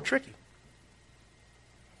gets a little more tricky.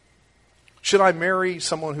 Should I marry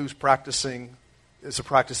someone who's is a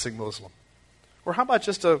practicing Muslim? Or how about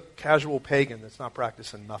just a casual pagan that's not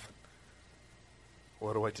practicing nothing?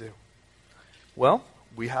 What do I do? Well,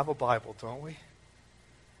 we have a Bible, don't we?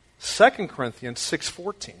 2 Corinthians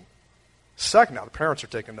 6:14. Now, the parents are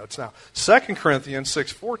taking notes now. 2 Corinthians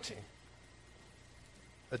 6:14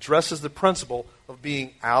 addresses the principle of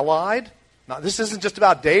being allied. Now, this isn't just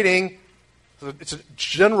about dating. It's a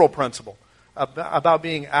general principle about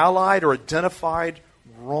being allied or identified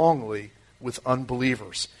wrongly with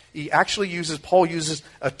unbelievers. Paul uses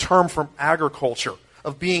a term from agriculture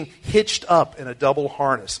of being hitched up in a double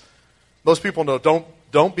harness. Most people know,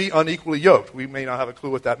 don't be unequally yoked. We may not have a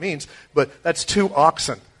clue what that means, but that's 2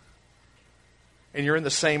 oxen. And you're in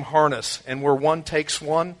the same harness. And where one takes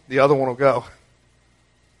one, the other one will go.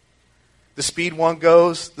 The speed one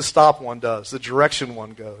goes, the stop one does. The direction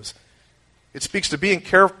one goes. It speaks to be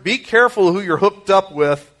careful who you're hooked up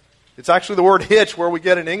with. It's actually the word hitch, where we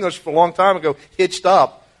get in English for a long time ago, hitched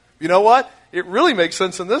up. You know what? It really makes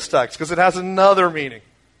sense in this text because it has another meaning.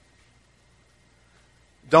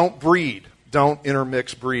 Don't breed. Don't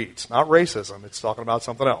intermix breeds. Not racism. It's talking about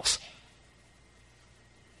something else.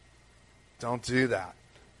 Don't do that.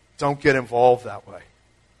 Don't get involved that way.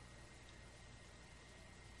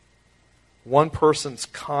 One person's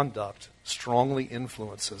conduct strongly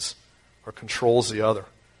influences or controls the other.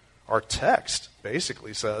 Our text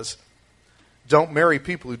basically says, don't marry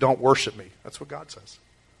people who don't worship me. That's what God says.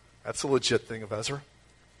 That's a legit thing of Ezra.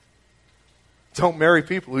 Don't marry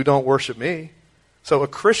people who don't worship me. So a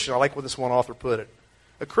Christian, I like what this one author put it,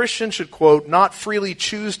 a Christian should, quote, not freely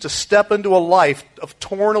choose to step into a life of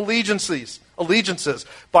torn allegiances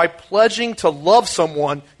by pledging to love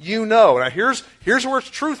someone you know. Now here's where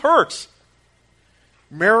truth hurts.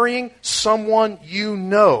 Marrying someone you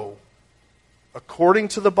know, according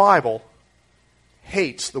to the Bible,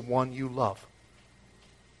 hates the one you love.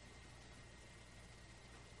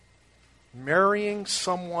 Marrying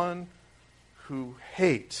someone who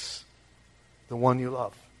hates the one you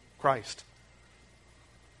love, Christ.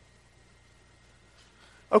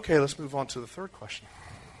 Okay, let's move on to the third question.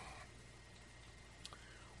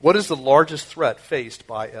 What is the largest threat faced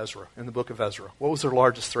by Ezra in the book of Ezra? What was their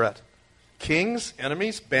largest threat? Kings,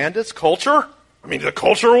 enemies, bandits, culture? I mean, the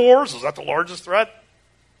culture wars, is that the largest threat?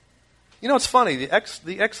 You know, it's funny.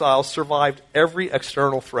 The exiles survived every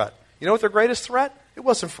external threat. You know what their greatest threat? It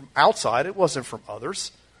wasn't from outside. It wasn't from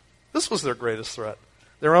others. This was their greatest threat.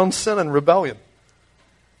 Their own sin and rebellion.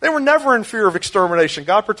 They were never in fear of extermination.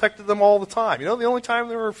 God protected them all the time. You know, the only time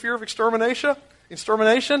they were in fear of extermination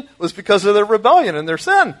was because of their rebellion and their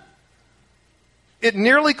sin. It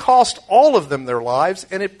nearly cost all of them their lives,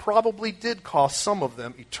 and it probably did cost some of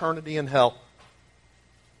them eternity in hell.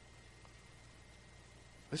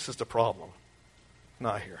 This is the problem.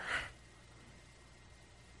 Not here.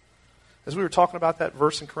 As we were talking about that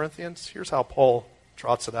verse in Corinthians, here's how Paul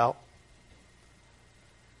trots it out.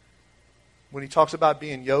 When he talks about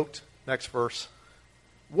being yoked, next verse.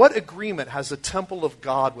 What agreement has the temple of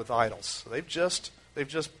God with idols? So they've just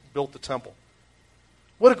built the temple.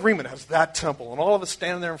 What agreement has that temple? And all of us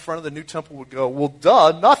standing there in front of the new temple would go, well,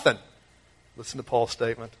 duh, nothing. Listen to Paul's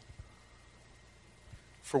statement.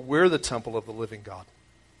 For we're the temple of the living God.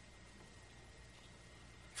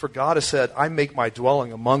 For God has said, I make my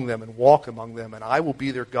dwelling among them and walk among them, and I will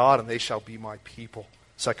be their God, and they shall be my people.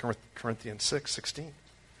 2 Corinthians 6:16.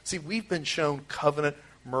 See, we've been shown covenant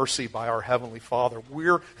mercy by our Heavenly Father.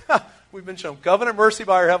 We've been shown covenant mercy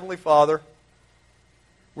by our Heavenly Father.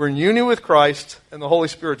 We're in union with Christ, and the Holy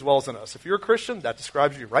Spirit dwells in us. If you're a Christian, that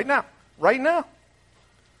describes you right now. Right now.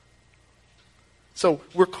 So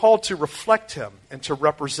we're called to reflect Him and to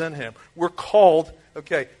represent Him. We're called,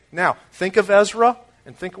 okay, now think of Ezra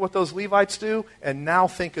and think of what those Levites do, and now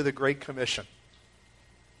think of the Great Commission.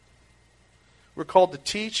 We're called to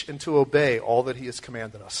teach and to obey all that He has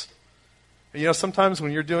commanded us. And you know, sometimes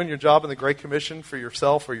when you're doing your job in the Great Commission for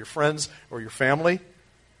yourself or your friends or your family,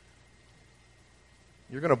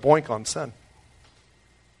 you're going to boink on sin.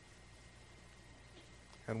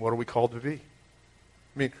 And what are we called to be?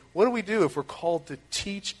 I mean, what do we do if we're called to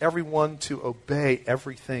teach everyone to obey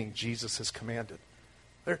everything Jesus has commanded?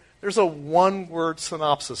 There's a one-word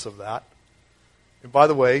synopsis of that. And by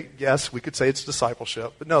the way, yes, we could say it's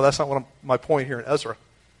discipleship, but no, that's not my point here in Ezra.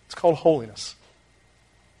 It's called holiness.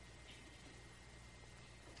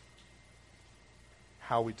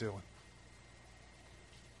 How are we doing?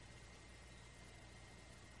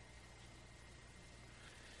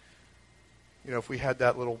 You know, if we had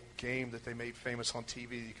that little game that they made famous on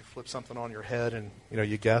TV, you could flip something on your head and,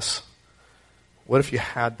 you guess. What if you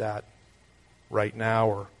had that right now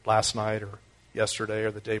or last night or yesterday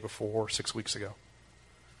or the day before or 6 weeks ago?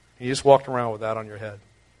 And you just walked around with that on your head.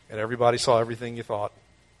 And everybody saw everything you thought.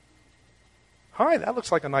 Hi, that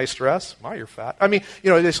looks like a nice dress. My, you're fat. I mean,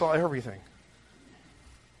 they saw everything.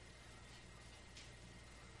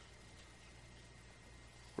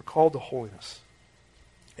 We're called to holiness.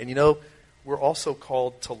 And we're also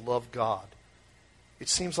called to love God. It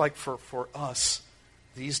seems like for us,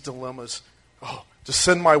 these dilemmas, to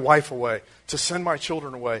send my wife away, to send my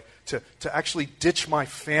children away, to actually ditch my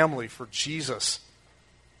family for Jesus.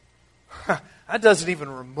 That doesn't even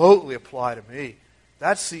remotely apply to me.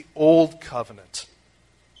 That's the old covenant.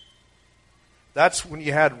 That's when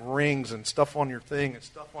you had rings and stuff on your thing and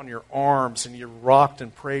stuff on your arms and you rocked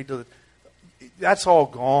and prayed to that's all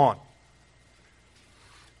gone.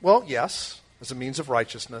 Well, yes, as a means of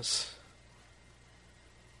righteousness.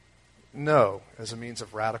 No, as a means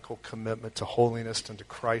of radical commitment to holiness and to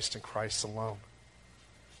Christ and Christ alone.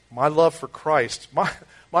 My love for Christ,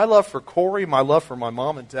 my love for Corey, my love for my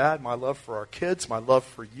mom and dad, my love for our kids, my love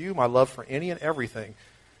for you, my love for any and everything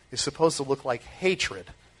is supposed to look like hatred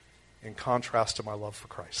in contrast to my love for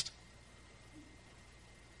Christ.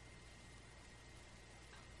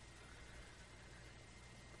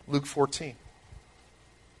 Luke 14.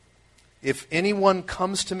 If anyone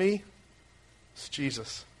comes to me, it's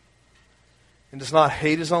Jesus, and does not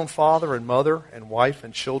hate his own father and mother and wife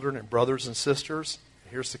and children and brothers and sisters,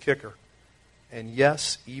 here's the kicker, and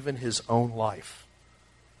yes, even his own life.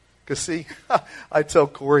 Because see, I tell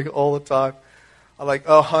Corey all the time, I'm like,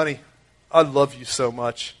 oh honey, I love you so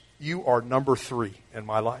much. You are number 3 in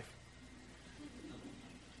my life.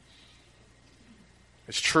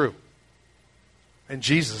 It's true. And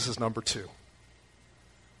Jesus is number 2.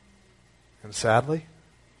 And sadly,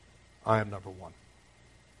 I am number 1.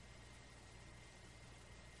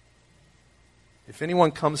 If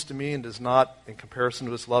anyone comes to me and does not, in comparison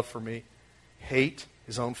to his love for me, hate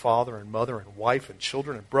his own father and mother and wife and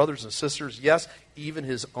children and brothers and sisters, yes, even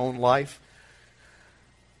his own life,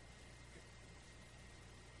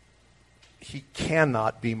 he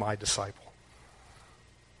cannot be my disciple.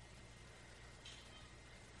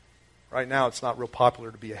 Right now, it's not real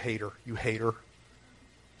popular to be a hater. You hater.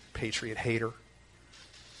 Patriot hater.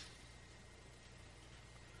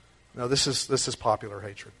 No, this is popular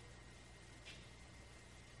hatred.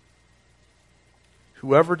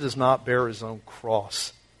 Whoever does not bear his own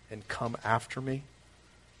cross and come after me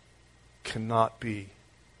cannot be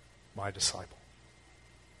my disciple.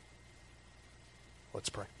 Let's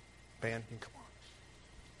pray. Band, you can come on.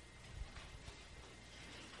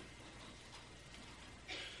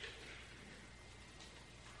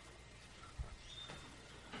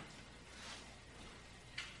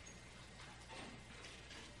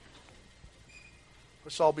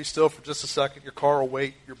 Let's all be still for just a second. Your car will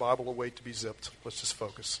wait. Your Bible will wait to be zipped. Let's just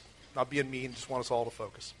focus. Not being mean, just want us all to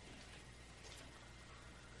focus.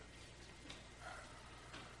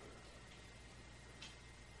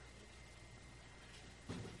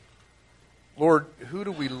 Lord, who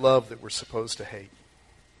do we love that we're supposed to hate?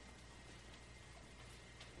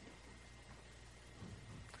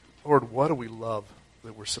 Lord, what do we love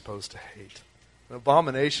that we're supposed to hate? An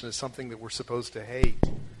abomination is something that we're supposed to hate.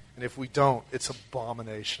 And if we don't, it's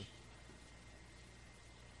abomination.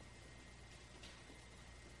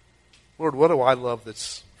 Lord, what do I love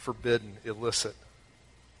that's forbidden, illicit?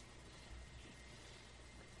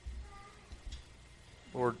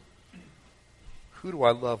 Lord, who do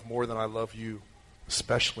I love more than I love you,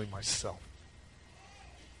 especially myself?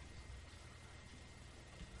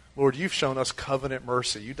 Lord, you've shown us covenant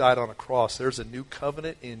mercy. You died on a cross. There's a new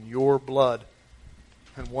covenant in your blood.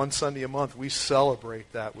 And one Sunday a month, we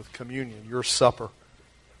celebrate that with communion, your supper.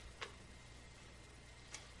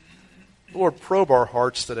 Lord, probe our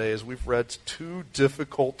hearts today as we've read 2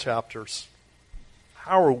 difficult chapters.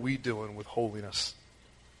 How are we doing with holiness?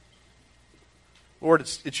 Lord,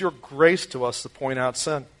 it's your grace to us to point out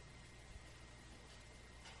sin.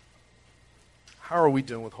 How are we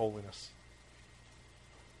doing with holiness?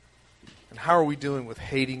 And how are we doing with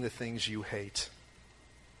hating the things you hate?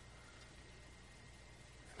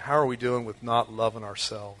 How are we doing with not loving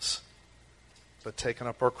ourselves, but taking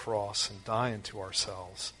up our cross and dying to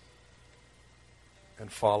ourselves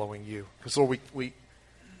and following you? Because, Lord,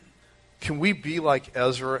 can we be like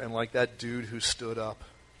Ezra and like that dude who stood up?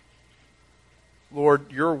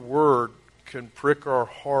 Lord, your word can prick our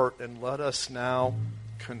heart and let us now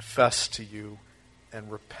confess to you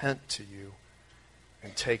and repent to you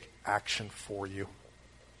and take action for you.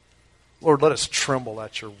 Lord, let us tremble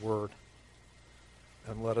at your word.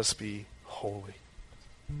 And let us be holy.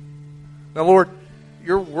 Now, Lord,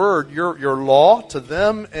 your word, your law to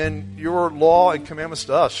them and your law and commandments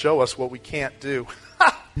to us show us what we can't do.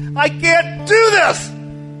 I can't do this!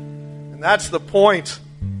 And that's the point.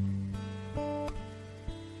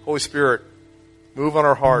 Holy Spirit, move on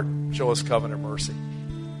our heart. Show us covenant mercy.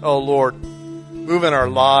 Oh, Lord, move in our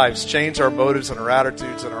lives. Change our motives and our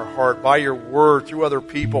attitudes and our heart by your word through other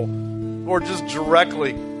people. Lord, just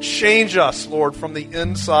directly change us, Lord, from the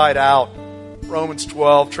inside out. Romans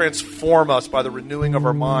 12, transform us by the renewing of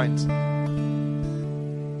our minds.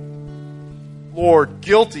 Lord,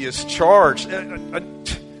 guilty is charged.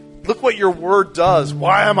 Look what your word does.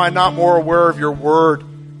 Why am I not more aware of your word?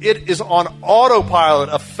 It is on autopilot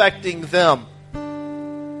affecting them.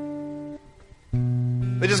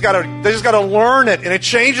 They just gotta learn it, and it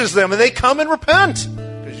changes them, and they come and repent.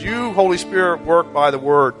 Because you, Holy Spirit, work by the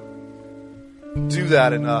word. Do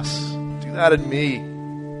that in us. Do that in me.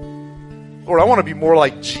 Lord, I want to be more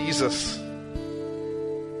like Jesus.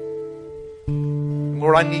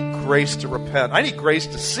 Lord, I need grace to repent. I need grace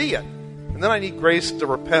to see it. And then I need grace to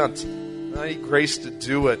repent. And I need grace to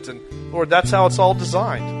do it. And Lord, that's how it's all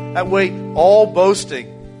designed. That way, all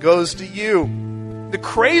boasting goes to you. The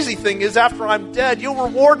crazy thing is, after I'm dead, you'll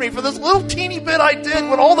reward me for this little teeny bit I did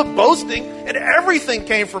when all the boasting and everything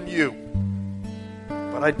came from you.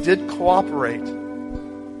 But but I did cooperate.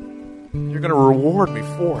 You're going to reward me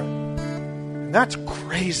for it. And that's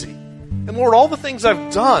crazy. And Lord, all the things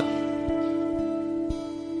I've done,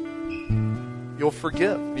 you'll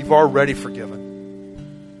forgive. You've already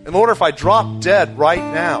forgiven. And Lord, if I drop dead right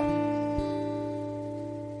now,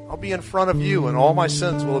 I'll be in front of you and all my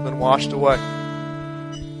sins will have been washed away.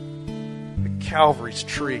 At Calvary's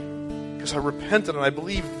tree. Because I repented and I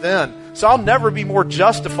believed then. So I'll never be more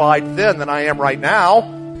justified then than I am right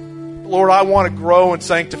now. Lord, I want to grow in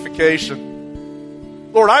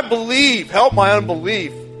sanctification. Lord, I believe. Help my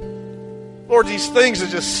unbelief. Lord, these things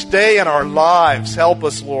that just stay in our lives. Help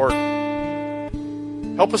us, Lord.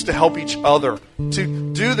 Help us to help each other.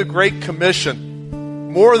 To do the Great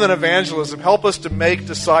Commission. More than evangelism, help us to make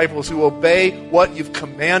disciples who obey what you've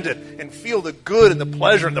commanded and feel the good and the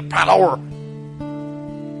pleasure and the power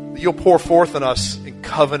that you'll pour forth in us in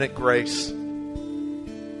covenant grace.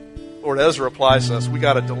 Lord, Ezra applies to us. We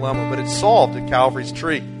got a dilemma, but it's solved at Calvary's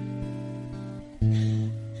tree.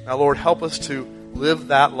 Now, Lord, help us to live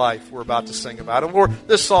that life we're about to sing about. And Lord,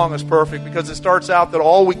 this song is perfect because it starts out that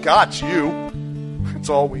all we got's you. It's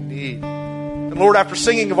all we need. And Lord, after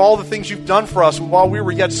singing of all the things you've done for us while we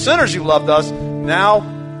were yet sinners, you loved us. Now,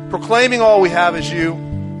 proclaiming all we have is you.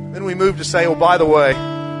 Then we move to say, oh, by the way,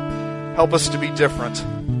 help us to be different.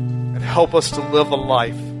 And help us to live a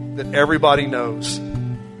life that everybody knows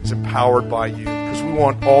is empowered by you. Because we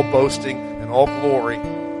want all boasting and all glory.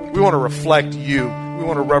 We want to reflect you. We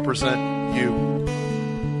want to represent you.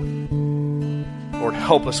 Lord,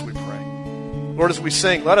 help us, we pray. Lord, as we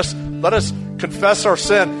sing, let us confess our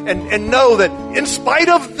sin and know that in spite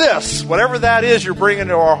of this, whatever that is you're bringing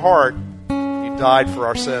to our heart, you died for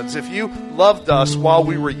our sins. If you loved us while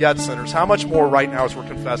we were yet sinners, how much more right now as we're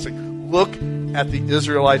confessing? Look at the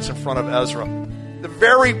Israelites in front of Ezra. The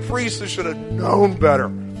very priests who should have known better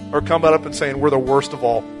are coming up and saying, we're the worst of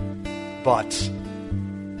all. But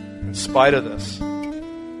in spite of this,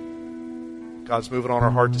 God's moving on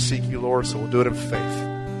our heart to seek you, Lord, so we'll do it in faith.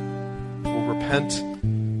 We'll repent,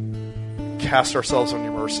 cast ourselves on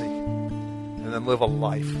your mercy, and then live a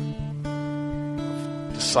life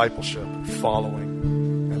of discipleship, following,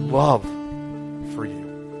 and love for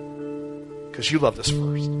you. Because you loved us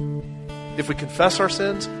first. If we confess our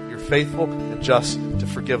sins, you're faithful and just to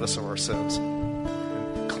forgive us of our sins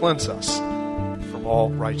and cleanse us from all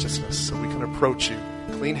righteousness so we can approach you,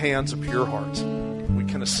 clean hands and pure hearts. We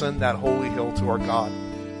can ascend that holy hill to our God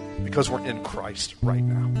because we're in Christ right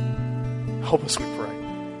now. Help us, we pray.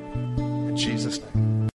 In Jesus' name.